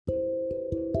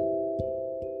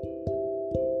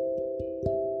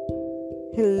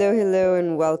Hello,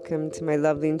 and welcome to my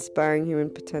lovely, inspiring human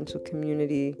potential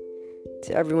community.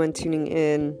 To everyone tuning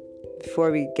in,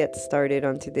 before we get started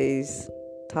on today's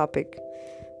topic,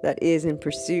 that is in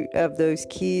pursuit of those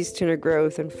keys to inner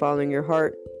growth and following your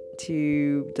heart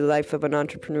to the life of an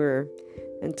entrepreneur,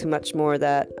 and to much more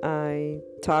that I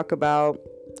talk about,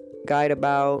 guide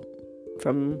about,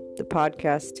 from the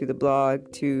podcast to the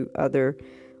blog to other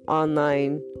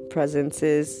online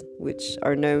presences which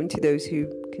are known to those who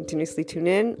continuously tune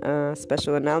in.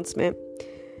 Special announcement: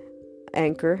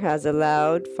 Anchor has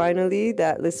allowed finally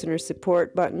that listener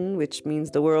support button, which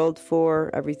means the world for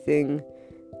everything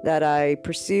that I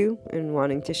pursue and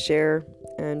wanting to share,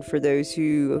 and for those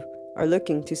who are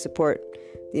looking to support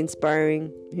the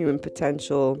inspiring human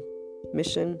potential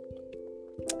mission,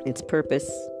 its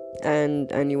purpose,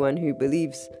 and anyone who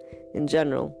believes in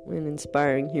general in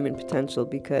inspiring human potential,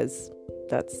 because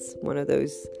that's one of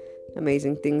those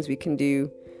amazing things we can do,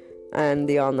 and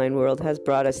the online world has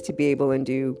brought us to be able and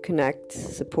do connect,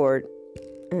 support,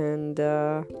 and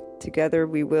together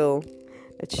we will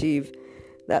achieve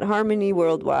that harmony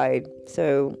worldwide.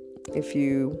 So if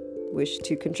you wish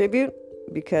to contribute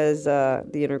because the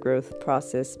inner growth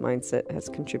process mindset has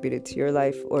contributed to your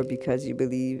life, or because you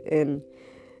believe in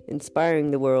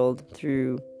inspiring the world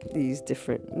through these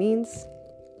different means,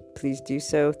 please do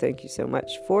so. Thank you so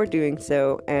much for doing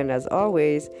so. And as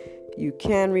always, you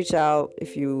can reach out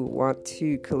if you want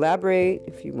to collaborate,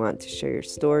 if you want to share your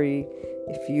story,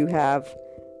 if you have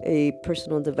a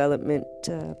personal development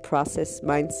process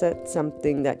mindset,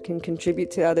 something that can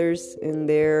contribute to others in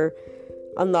their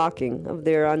unlocking of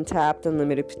their untapped,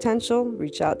 unlimited potential.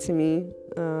 Reach out to me.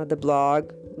 The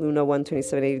blog,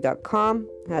 luna12780.com,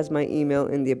 has my email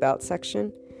in the About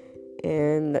section.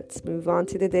 And let's move on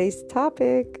to today's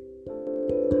topic.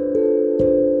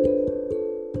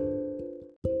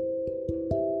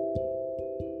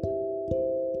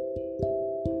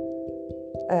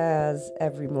 As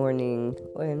every morning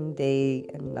and day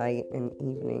and night and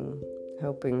evening,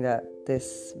 hoping that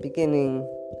this beginning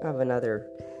of another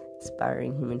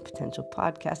Inspiring Human Potential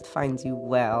podcast finds you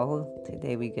well.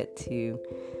 Today we get to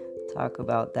talk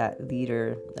about that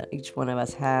leader that each one of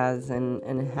us has,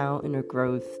 and how inner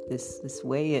growth, this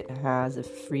way it has of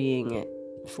freeing it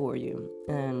for you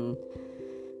and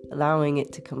allowing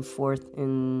it to come forth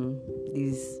in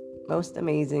these most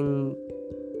amazing,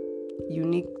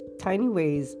 unique, tiny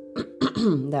ways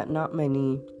that not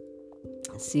many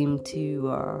seem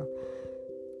to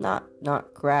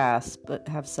not grasp, but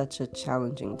have such a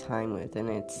challenging time with. And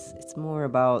it's more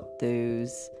about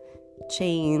those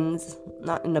chains,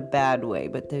 not in a bad way,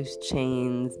 but those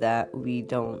chains that we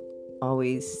don't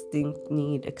always think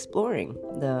need exploring.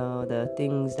 The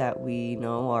things that we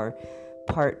know are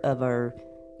part of our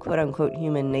quote-unquote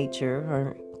human nature,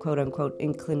 or quote-unquote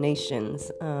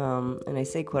inclinations. And I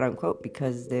say quote-unquote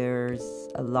because there's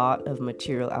a lot of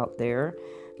material out there.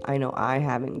 I know I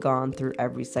haven't gone through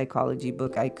every psychology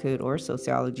book I could or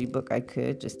sociology book I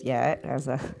could just yet,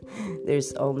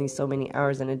 there's only so many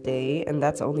hours in a day, and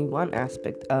that's only one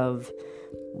aspect of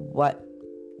what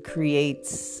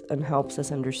creates and helps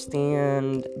us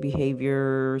understand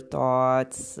behavior,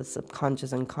 thoughts, the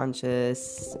subconscious,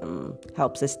 unconscious,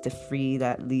 helps us to free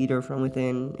that leader from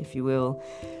within, if you will.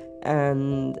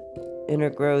 And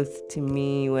inner growth, to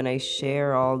me, when I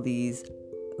share all these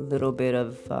little bit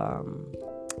of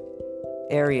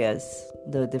areas,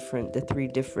 the three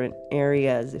different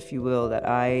areas, if you will, that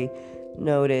I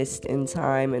noticed in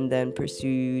time and then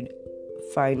pursued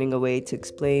finding a way to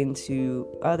explain to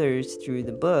others through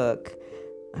the book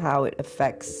how it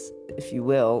affects, if you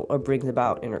will, or brings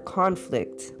about inner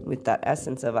conflict with that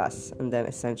essence of us, and then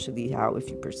essentially how, if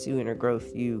you pursue inner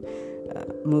growth, you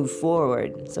move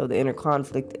forward. So the inner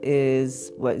conflict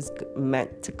is what is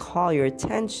meant to call your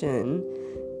attention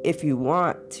if you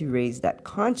want to raise that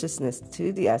consciousness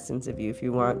to the essence of you, if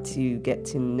you want to get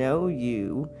to know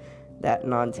you, that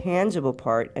non-tangible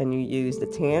part, and you use the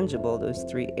tangible, those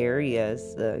three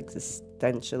areas, the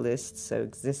existentialists, so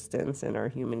existence and our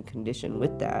human condition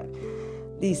with that,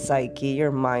 the psyche,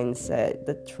 your mindset,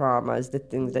 the traumas, the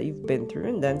things that you've been through,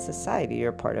 and then society,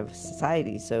 you're part of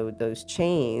society. So those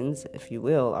chains, if you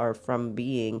will, are from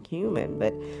being human.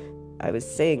 But I was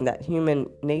saying that human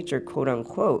nature, quote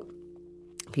unquote,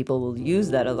 people will use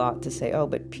that a lot to say, oh,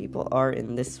 but people are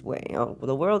in this way. Oh, well,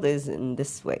 the world is in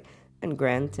this way. And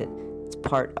granted, it's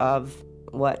part of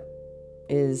what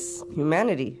is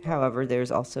humanity. However,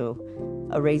 there's also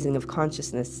a raising of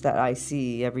consciousness that I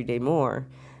see every day more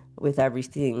with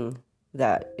everything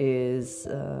that is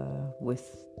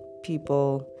with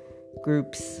people,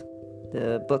 groups,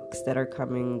 the books that are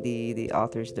coming, the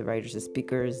authors, the writers, the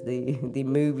speakers, the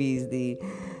movies, the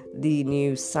the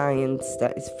new science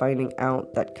that is finding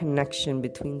out that connection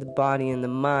between the body and the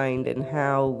mind and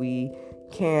how we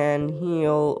can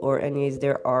heal, or anyways,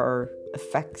 there are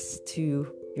effects to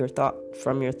your thought,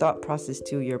 from your thought process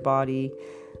to your body,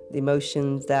 the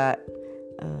emotions that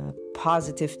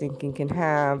positive thinking can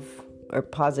have, or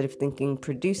positive thinking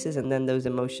produces, and then those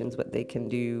emotions, what they can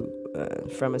do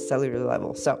from a cellular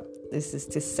level. So this is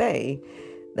to say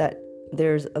that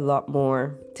there's a lot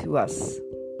more to us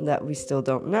that we still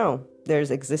don't know.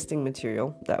 There's existing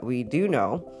material that we do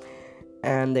know,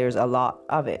 and there's a lot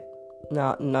of it.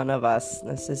 None of us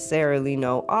necessarily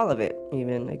know all of it.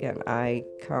 Even, again, I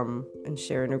come and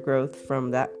share inner growth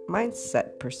from that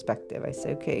mindset perspective. I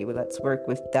say, okay, well, let's work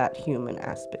with that human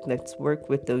aspect. Let's work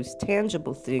with those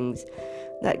tangible things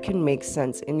that can make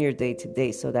sense in your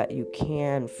day-to-day so that you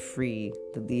can free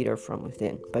the leader from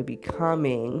within by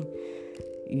becoming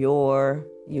your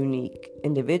unique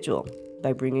individual,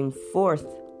 by bringing forth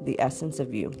the essence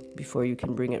of you before you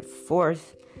can bring it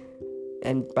forth.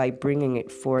 And by bringing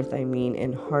it forth, I mean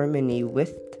in harmony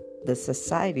with the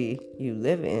society you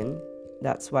live in.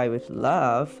 That's why with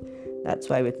love, that's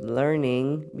why with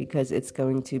learning, because it's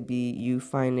going to be you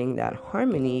finding that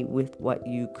harmony with what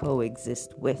you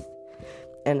coexist with.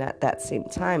 And at that same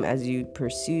time, as you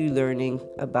pursue learning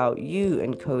about you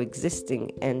and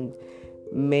coexisting, and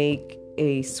make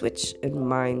a switch in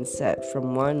mindset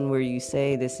from one where you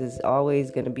say this is always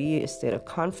going to be a state of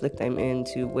conflict I'm in,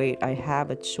 to wait, I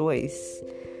have a choice.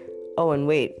 Oh, and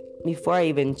wait, before I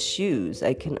even choose,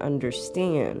 I can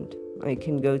understand. I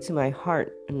can go to my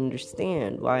heart and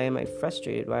understand, why am I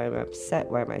frustrated? Why am I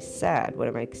upset? Why am I sad? What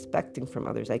am I expecting from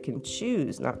others? I can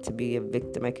choose not to be a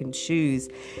victim. I can choose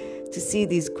to see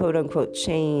these quote-unquote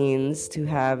chains to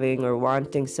having or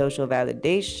wanting social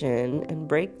validation and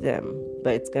break them.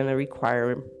 But it's going to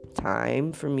require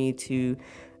time for me to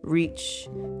reach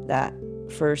that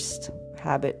first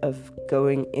habit of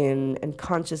going in and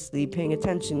consciously paying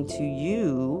attention to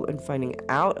you and finding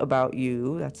out about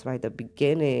you. That's why the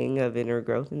beginning of inner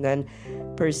growth, and then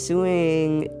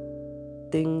pursuing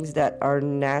things that are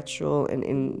natural and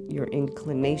in your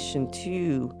inclination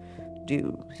to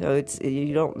do. So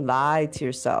you don't lie to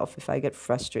yourself. If I get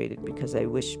frustrated because I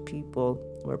wish people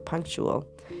were punctual,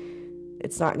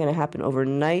 it's not going to happen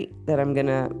overnight that I'm going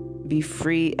to be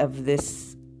free of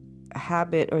this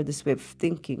habit or this way of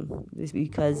thinking. It's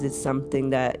because it's something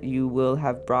that you will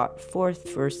have brought forth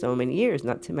for so many years.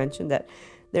 Not to mention that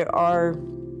there are,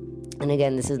 and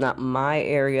again, this is not my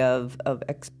area of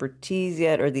expertise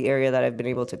yet, or the area that I've been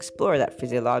able to explore, that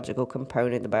physiological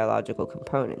component, the biological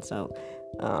component. So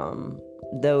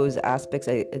those aspects,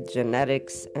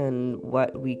 genetics and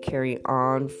what we carry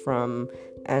on from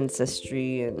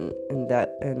ancestry and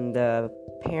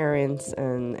parents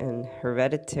and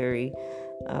hereditary,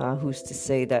 who's to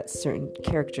say that certain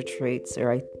character traits,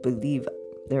 or I believe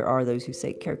there are those who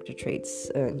say character traits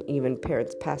and even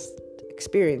parents' past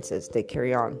experiences, they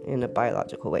carry on in a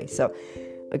biological way. So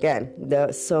again,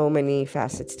 there's so many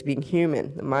facets to being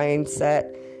human. The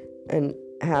mindset, and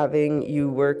having you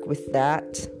work with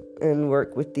that and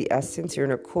work with the essence, your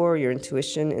inner core, your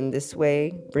intuition in this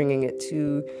way, bringing it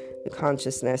to the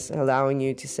consciousness, allowing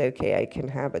you to say, okay, I can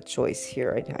have a choice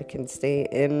here. I can stay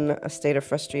in a state of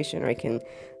frustration, or I can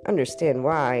understand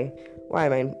why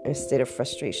am I in a state of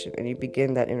frustration? And you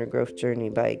begin that inner growth journey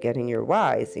by getting your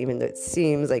whys, even though it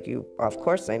seems like you, of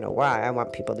course I know why, I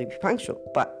want people to be punctual.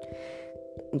 But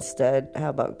instead, how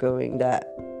about going that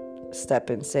step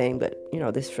and saying, but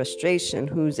this frustration,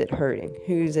 who's it hurting?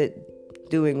 Who's it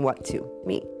doing what to?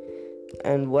 Me.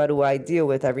 And what do I deal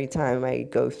with every time I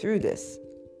go through this?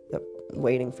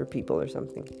 Waiting for people or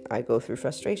something. I go through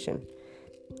frustration.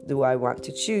 Do I want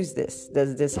to choose this?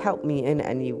 Does this help me in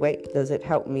any way? Does it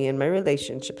help me in my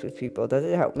relationships with people? Does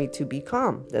it help me to be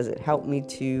calm? Does it help me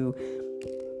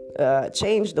to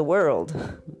change the world?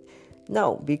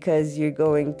 No, because you're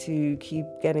going to keep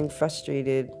getting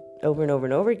frustrated over and over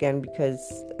and over again,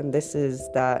 and this is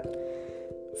that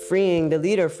freeing the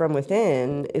leader from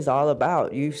within is all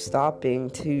about you stopping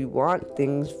to want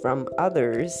things from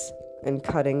others and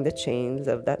cutting the chains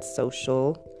of that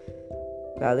social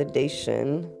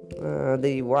validation,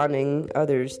 the wanting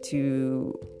others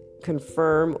to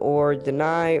confirm or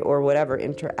deny or whatever,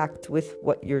 interact with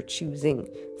what you're choosing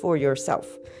for yourself.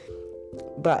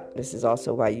 But this is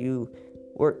also why you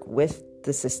work with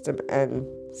the system and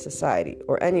society.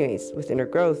 Or anyways, with inner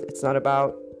growth, it's not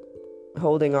about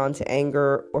holding on to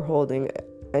anger or holding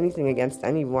anything against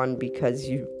anyone, because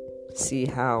you see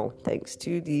how, thanks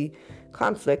to the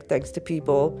conflict, thanks to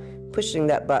people pushing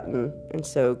that button, and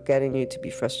so getting you to be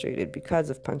frustrated because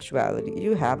of punctuality,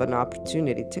 you have an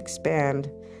opportunity to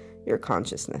expand your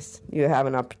consciousness. You have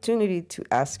an opportunity to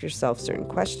ask yourself certain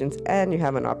questions, and you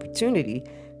have an opportunity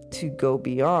to go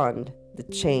beyond the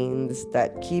chains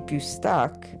that keep you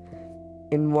stuck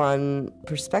in one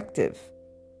perspective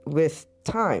with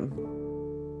time.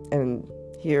 And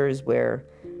here is where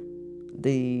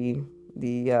the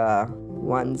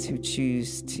ones who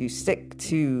choose to stick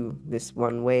to this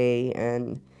one way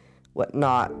and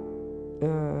whatnot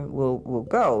will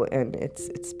go. And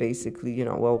it's basically,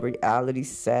 well, reality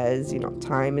says,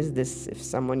 time is this. If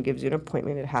someone gives you an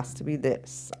appointment, it has to be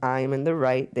this. I'm in the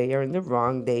right, they are in the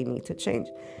wrong, they need to change.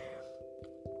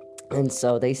 And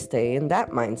so they stay in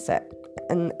that mindset,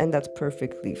 and that's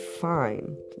perfectly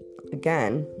fine.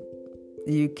 Again,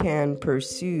 you can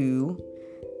pursue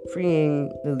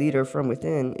freeing the leader from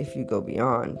within if you go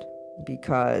beyond,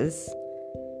 because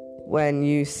when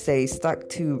you say stuck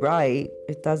to right,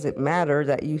 it doesn't matter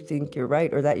that you think you're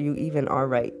right or that you even are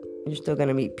right. You're still going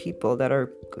to meet people that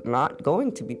are not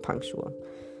going to be punctual.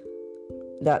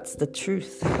 That's the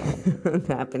truth. It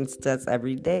happens to us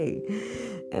every day.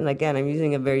 And again, I'm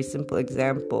using a very simple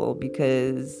example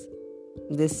because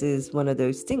this is one of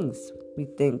those things we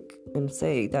think and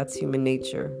say that's human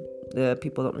nature. The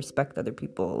people don't respect other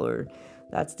people, or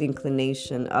that's the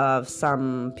inclination of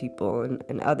some people,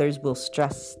 and others will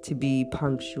stress to be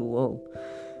punctual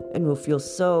and will feel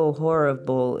so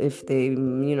horrible if they,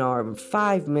 are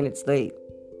 5 minutes late.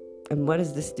 And what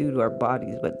does this do to our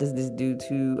bodies? What does this do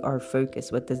to our focus?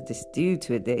 What does this do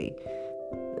to a day?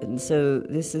 And so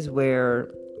this is where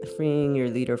freeing your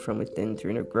leader from within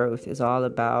through inner growth is all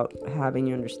about having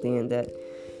you understand that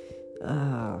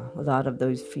a lot of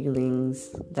those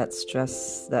feelings, that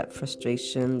stress, that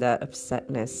frustration, that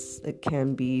upsetness, it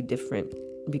can be different,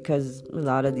 because a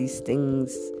lot of these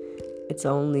things, it's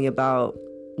only about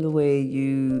the way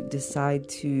you decide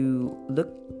to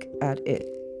look at it.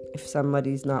 If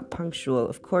somebody's not punctual,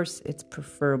 of course it's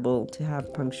preferable to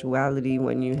have punctuality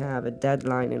when you have a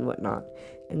deadline and whatnot.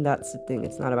 And that's the thing.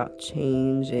 It's not about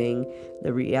changing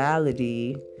the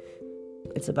reality.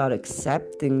 It's about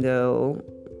accepting, though,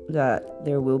 that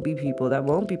there will be people that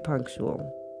won't be punctual,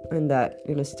 and that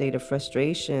in a state of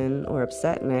frustration or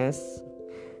upsetness,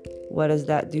 what does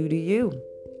that do to you?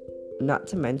 Not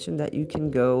to mention that you can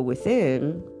go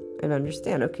within and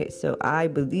understand, okay, so I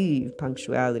believe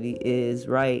punctuality is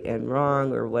right and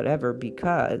wrong or whatever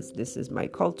because this is my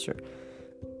culture.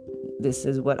 This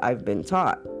is what I've been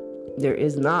taught. There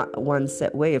is not one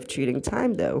set way of treating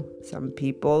time, though. Some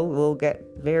people will get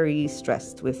very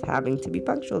stressed with having to be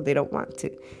punctual. They don't want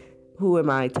to. Who am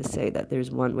I to say that there's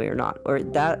one way or not? Or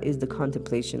that is the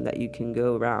contemplation that you can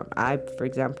go around. For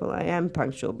example, I am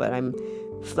punctual, but I'm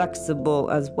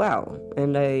flexible as well.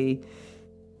 And I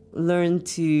learned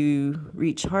to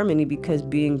reach harmony because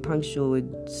being punctual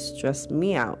would stress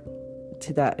me out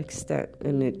to that extent,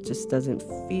 and it just doesn't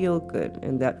feel good.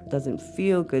 And that doesn't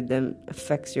feel good then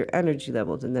affects your energy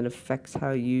levels, and then affects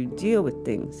how you deal with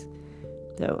things.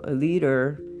 So a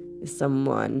leader is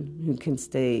someone who can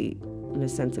stay in a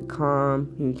sense of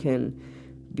calm, who can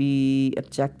be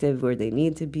objective where they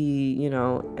need to be,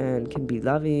 and can be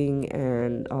loving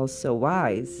and also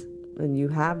wise. And you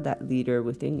have that leader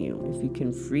within you. If you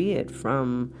can free it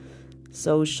from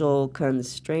social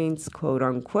constraints, quote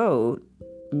unquote,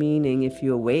 meaning if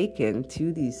you awaken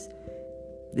to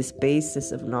this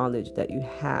basis of knowledge that you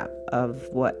have of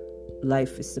what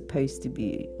life is supposed to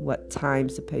be, what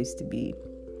time's supposed to be,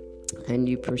 and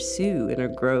you pursue inner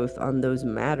growth on those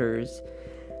matters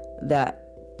that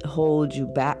hold you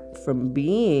back from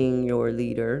being your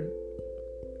leader,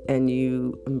 and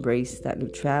you embrace that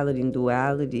neutrality and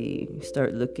duality, you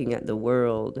start looking at the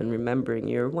world and remembering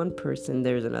you're one person,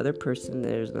 there's another person,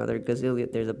 there's another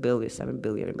gazillion, there's a billion, 7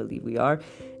 billion, I believe we are,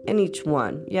 and each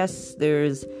one, yes,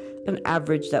 there's an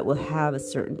average that will have a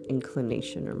certain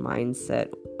inclination or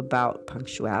mindset about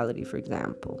punctuality, for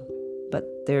example, but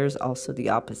there's also the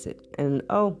opposite. And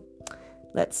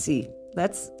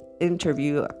let's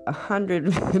interview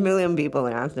 100 million people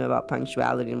and ask them about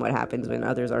punctuality and what happens when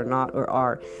others are not or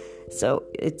are. So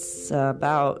it's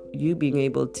about you being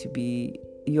able to be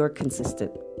your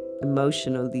consistent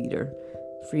emotional leader,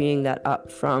 freeing that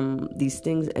up from these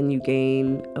things, and you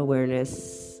gain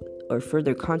awareness or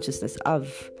further consciousness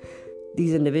of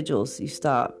these individuals. You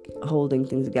stop holding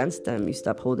things against them. You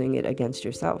stop holding it against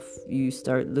yourself. You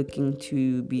start looking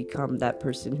to become that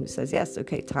person who says, yes,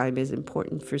 okay, time is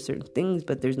important for certain things,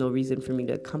 but there's no reason for me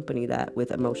to accompany that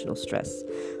with emotional stress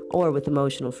or with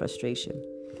emotional frustration.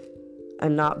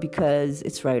 And not because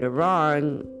it's right or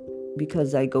wrong,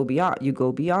 because I go beyond. You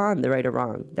go beyond the right or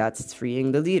wrong. That's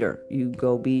freeing the leader. You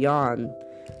go beyond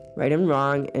right and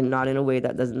wrong, and not in a way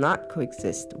that does not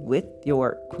coexist with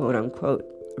your quote-unquote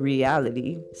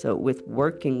reality. So with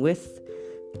working with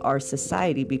our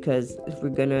society, because if we're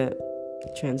gonna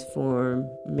transform,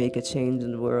 make a change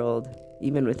in the world,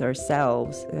 even with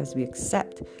ourselves, as we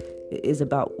accept, it is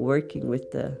about working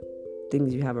with the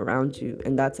things you have around you.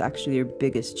 And that's actually your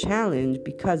biggest challenge,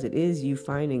 because it is you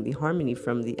finding the harmony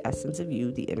from the essence of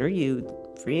you, the inner you,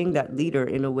 freeing that leader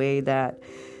in a way that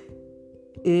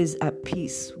is at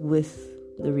peace with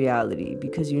the reality,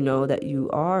 because you know that you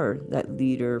are that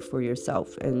leader for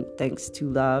yourself. And thanks to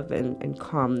love and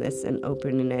calmness and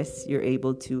openness, you're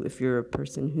able to, if you're a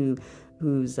person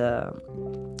who's a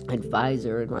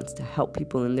advisor and wants to help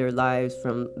people in their lives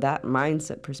from that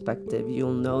mindset perspective,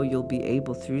 you'll know you'll be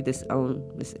able, through this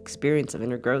experience of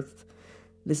inner growth,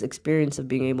 this experience of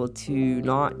being able to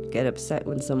not get upset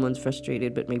when someone's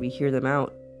frustrated, but maybe hear them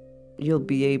out, you'll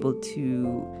be able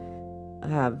to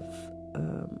have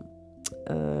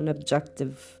an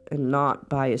objective and not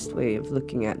biased way of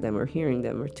looking at them or hearing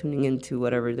them or tuning into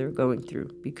whatever they're going through,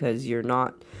 because you're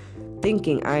not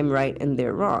thinking I'm right and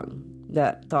they're wrong.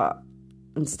 That thought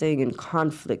and staying in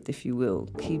conflict, if you will,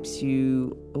 keeps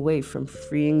you away from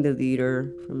freeing the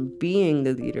leader, from being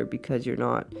the leader, because you're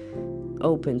not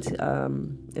open to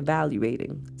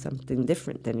evaluating something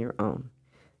different than your own.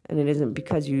 And it isn't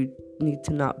because you need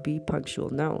to not be punctual.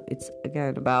 No, it's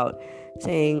again about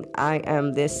saying, I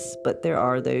am this, but there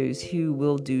are those who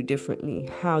will do differently.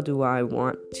 How do I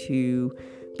want to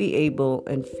be able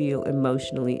and feel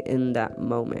emotionally in that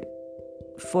moment?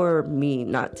 For me,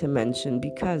 not to mention,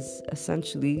 because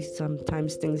essentially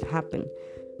sometimes things happen.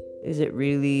 Is it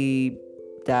really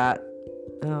that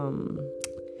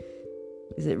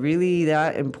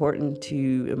important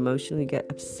to emotionally get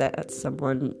upset at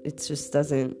someone? It just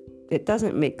doesn't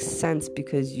make sense,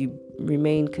 because you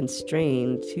remain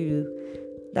constrained to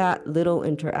that little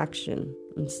interaction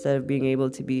instead of being able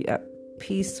to be at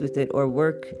peace with it or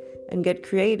work and get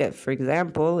creative. For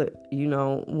example,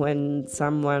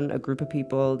 when a group of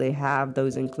people, they have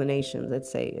those inclinations.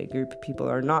 Let's say a group of people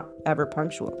are not ever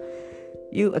punctual.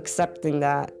 You accepting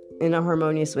that in a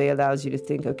harmonious way allows you to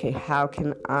think, okay, how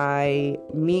can I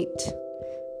meet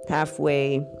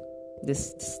halfway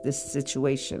this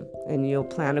situation? And you'll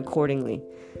plan accordingly.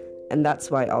 And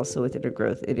that's why also with inner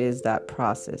growth, it is that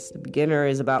process. The beginner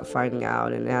is about finding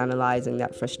out and analyzing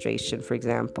that frustration, for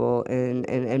example,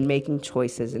 and making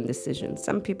choices and decisions.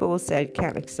 Some people will say, I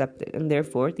can't accept it, and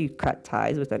therefore you cut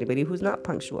ties with anybody who's not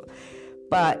punctual.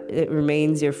 But it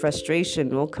remains, your frustration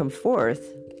will come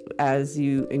forth as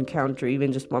you encounter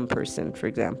even just one person, for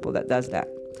example, that does that.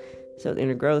 So the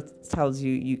inner growth tells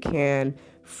you you can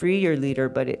free your leader,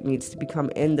 but it needs to become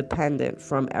independent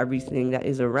from everything that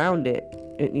is around it.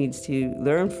 It needs to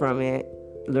learn from it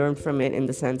in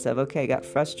the sense of, okay, I got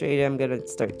frustrated, I'm going to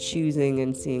start choosing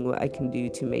and seeing what I can do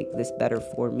to make this better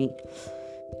for me,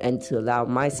 and to allow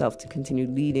myself to continue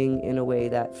leading in a way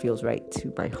that feels right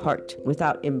to my heart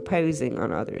without imposing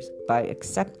on others, by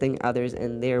accepting others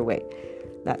in their way.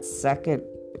 That second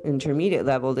intermediate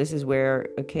level, this is where,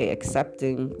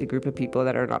 accepting the group of people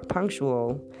that are not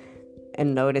punctual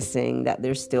and noticing that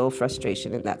there's still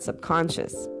frustration in that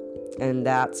subconscious. And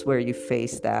that's where you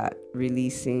face that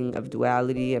releasing of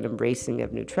duality and embracing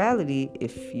of neutrality,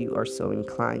 if you are so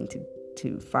inclined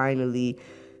to finally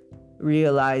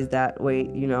realize that,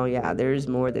 there's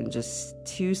more than just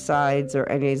two sides, or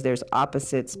anyways, there's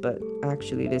opposites, but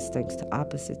actually it is thanks to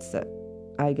opposites that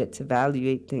I get to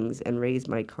evaluate things and raise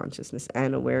my consciousness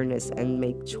and awareness and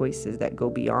make choices that go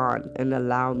beyond and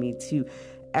allow me to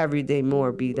every day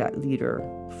more be that leader,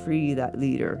 free that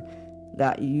leader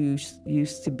that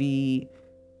used to be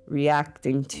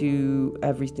reacting to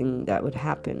everything that would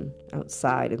happen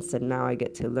outside. Instead, now I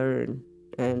get to learn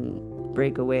and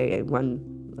break away one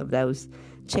of those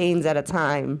chains at a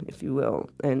time, if you will,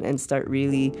 and start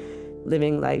really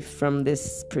living life from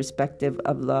this perspective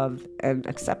of love and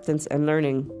acceptance and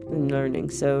learning.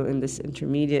 So in this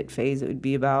intermediate phase, it would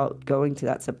be about going to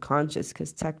that subconscious,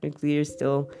 because technically you're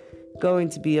still going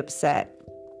to be upset.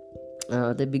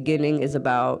 The beginning is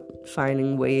about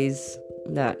finding ways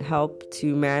that help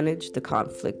to manage the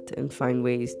conflict and find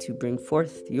ways to bring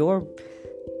forth your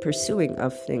pursuing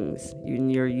of things in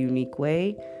your unique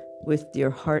way, with your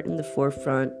heart in the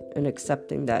forefront, and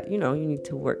accepting that, you need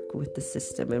to work with the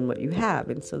system and what you have.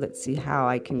 And so let's see how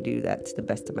I can do that to the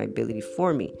best of my ability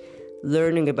for me.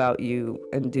 Learning about you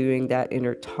and doing that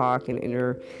inner talk and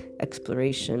inner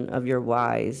exploration of your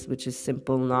whys, which is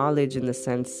simple knowledge in the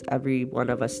sense every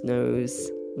one of us knows.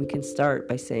 We can start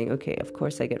by saying, okay, of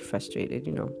course I get frustrated,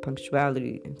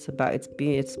 punctuality. It's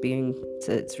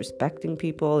respecting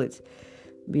people. It's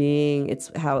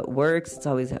It's how it works. It's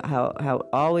always how it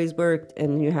always worked.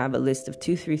 And you have a list of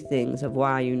 2-3 things of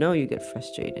why you know you get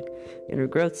frustrated. Inner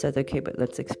growth says, okay, but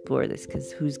let's explore this,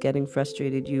 because who's getting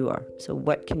frustrated? You are. So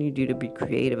what can you do to be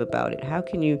creative about it? How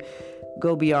can you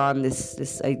go beyond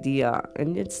this idea?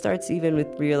 And it starts even with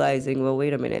realizing, well,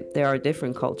 wait a minute, there are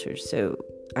different cultures. So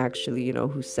actually,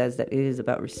 who says that it is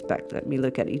about respect? Let me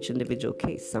look at each individual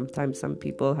case. Sometimes some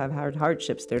people have had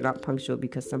hardships. They're not punctual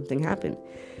because something happened.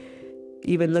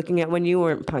 Even looking at when you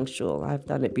weren't punctual, I've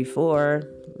done it before,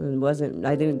 and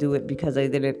I didn't do it because I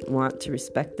didn't want to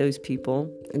respect those people.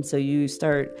 And so you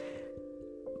start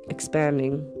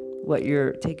expanding what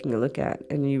you're taking a look at,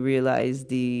 and you realize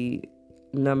the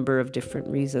number of different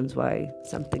reasons why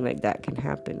something like that can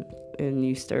happen. And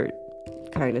you start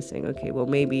kind of saying, okay, well,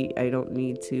 maybe I don't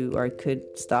need to, or I could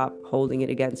stop holding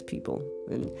it against people,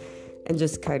 and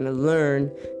just kind of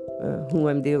learn who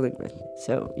I'm dealing with.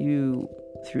 So you,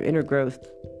 through inner growth,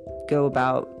 go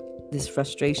about this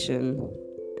frustration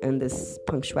and this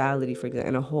punctuality, for example,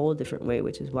 in a whole different way,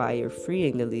 which is why you're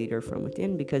freeing the leader from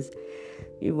within, because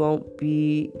you won't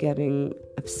be getting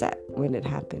upset when it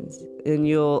happens. And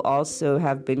you'll also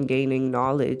have been gaining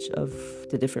knowledge of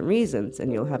the different reasons,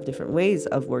 and you'll have different ways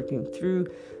of working through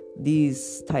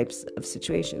these types of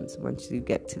situations. Once you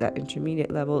get to that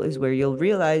intermediate level is where you'll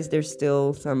realize there's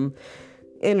still some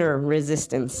inner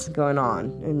resistance going on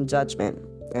and judgment,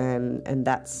 and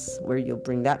that's where you'll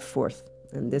bring that forth.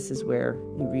 And this is where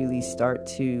you really start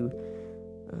to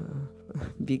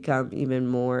become even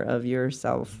more of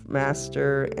yourself,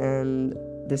 master, and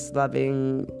this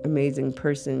loving, amazing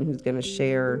person who's going to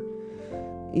share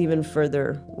even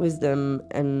further wisdom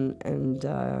and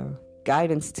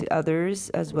guidance to others,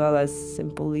 as well as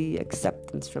simply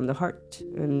acceptance from the heart,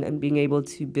 and being able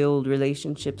to build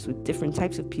relationships with different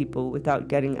types of people without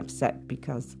getting upset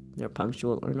because they're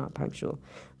punctual or not punctual.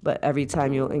 But every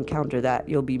time you'll encounter that,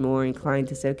 you'll be more inclined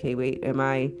to say, okay, wait,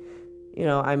 I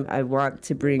want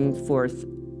to bring forth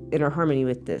inner harmony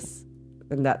with this.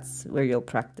 And that's where you'll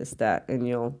practice that, and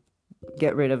you'll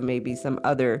get rid of maybe some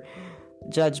other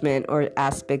judgment or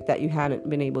aspect that you hadn't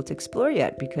been able to explore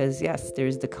yet. Because yes,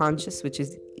 there's the conscious, which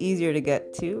is easier to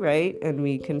get to, right? And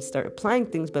we can start applying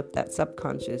things, but that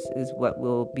subconscious is what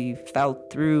will be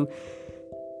felt through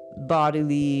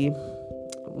bodily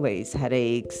ways,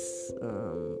 headaches,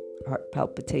 heart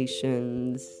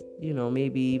palpitations,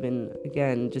 maybe even,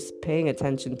 again, just paying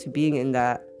attention to being in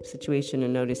that situation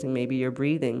and noticing maybe your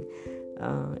breathing.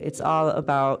 It's all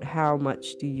about how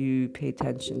much do you pay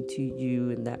attention to you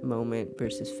in that moment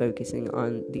versus focusing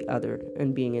on the other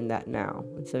and being in that now.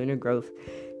 And so inner growth,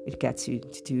 it gets you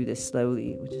to do this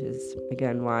slowly, which is,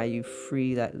 again, why you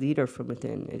free that leader from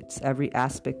within. It's every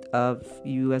aspect of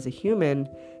you as a human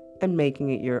and making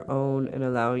it your own, and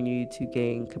allowing you to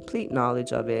gain complete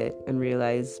knowledge of it and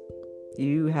realize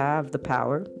you have the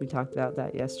power, we talked about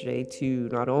that yesterday, to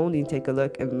not only take a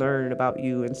look and learn about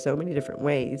you in so many different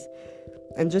ways,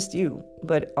 and just you,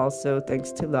 but also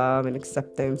thanks to love and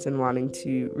acceptance and wanting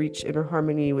to reach inner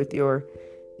harmony with your,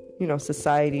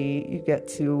 society, you get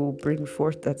to bring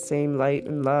forth that same light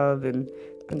and love and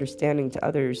understanding to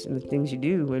others and the things you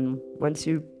do. And once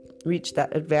you reach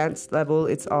that advanced level,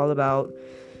 it's all about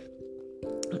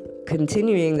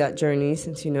continuing that journey,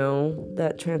 since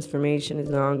that transformation is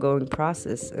an ongoing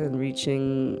process, and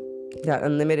reaching that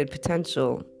unlimited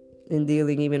potential in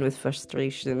dealing even with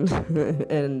frustration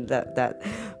and that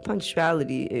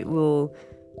punctuality. It will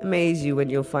amaze you when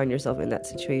you'll find yourself in that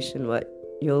situation, what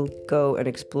you'll go and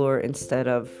explore instead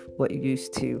of what you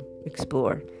used to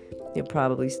explore. You'll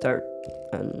probably start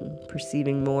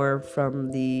perceiving more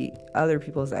from the other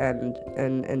people's end,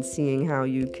 and seeing how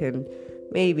you can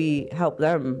maybe help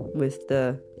them with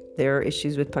their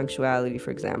issues with punctuality,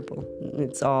 for example.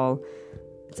 It's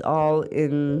all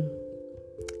in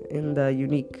the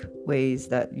unique ways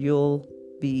that you'll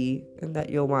be and that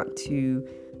you'll want to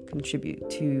contribute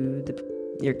to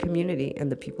your community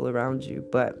and the people around you.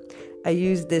 But I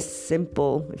use this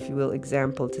simple, if you will,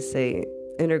 example to say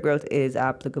inner growth is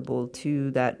applicable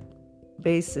to that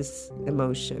basis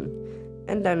emotion.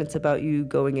 And then it's about you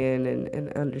going in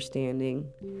and understanding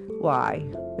why,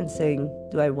 and saying,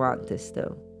 do I want this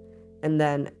though? And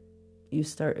then you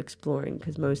start exploring,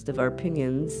 because most of our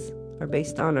opinions are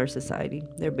based on our society.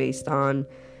 They're based on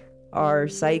our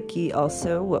psyche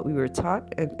also, what we were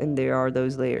taught, and there are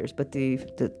those layers. But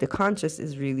the conscious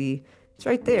is really, it's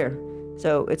right there.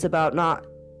 So it's about not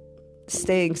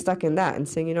staying stuck in that and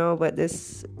saying, but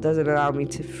this doesn't allow me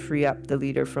to free up the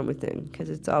leader from within, because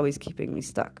it's always keeping me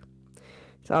stuck.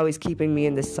 It's always keeping me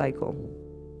in this cycle.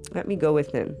 Let me go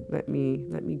within. Let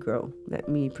me grow. Let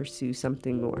me pursue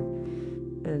something more.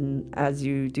 And as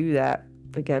you do that,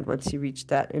 again, once you reach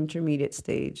that intermediate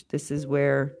stage, this is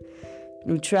where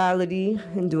neutrality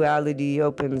and duality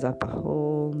opens up a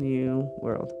whole new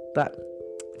world. But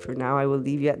for now, I will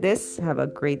leave you at this. Have a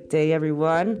great day,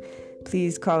 everyone.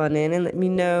 Please call on in and let me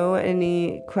know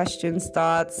any questions,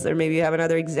 thoughts, or maybe you have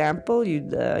another example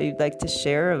you'd like to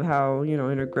share of how,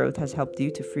 inner growth has helped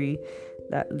you to free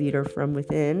that leader from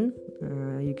within.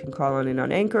 You can call on in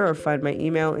on Anchor or find my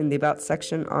email in the About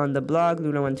section on the blog,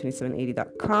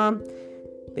 luna12780.com.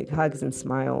 Big hugs and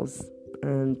smiles,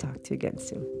 and talk to you again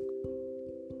soon.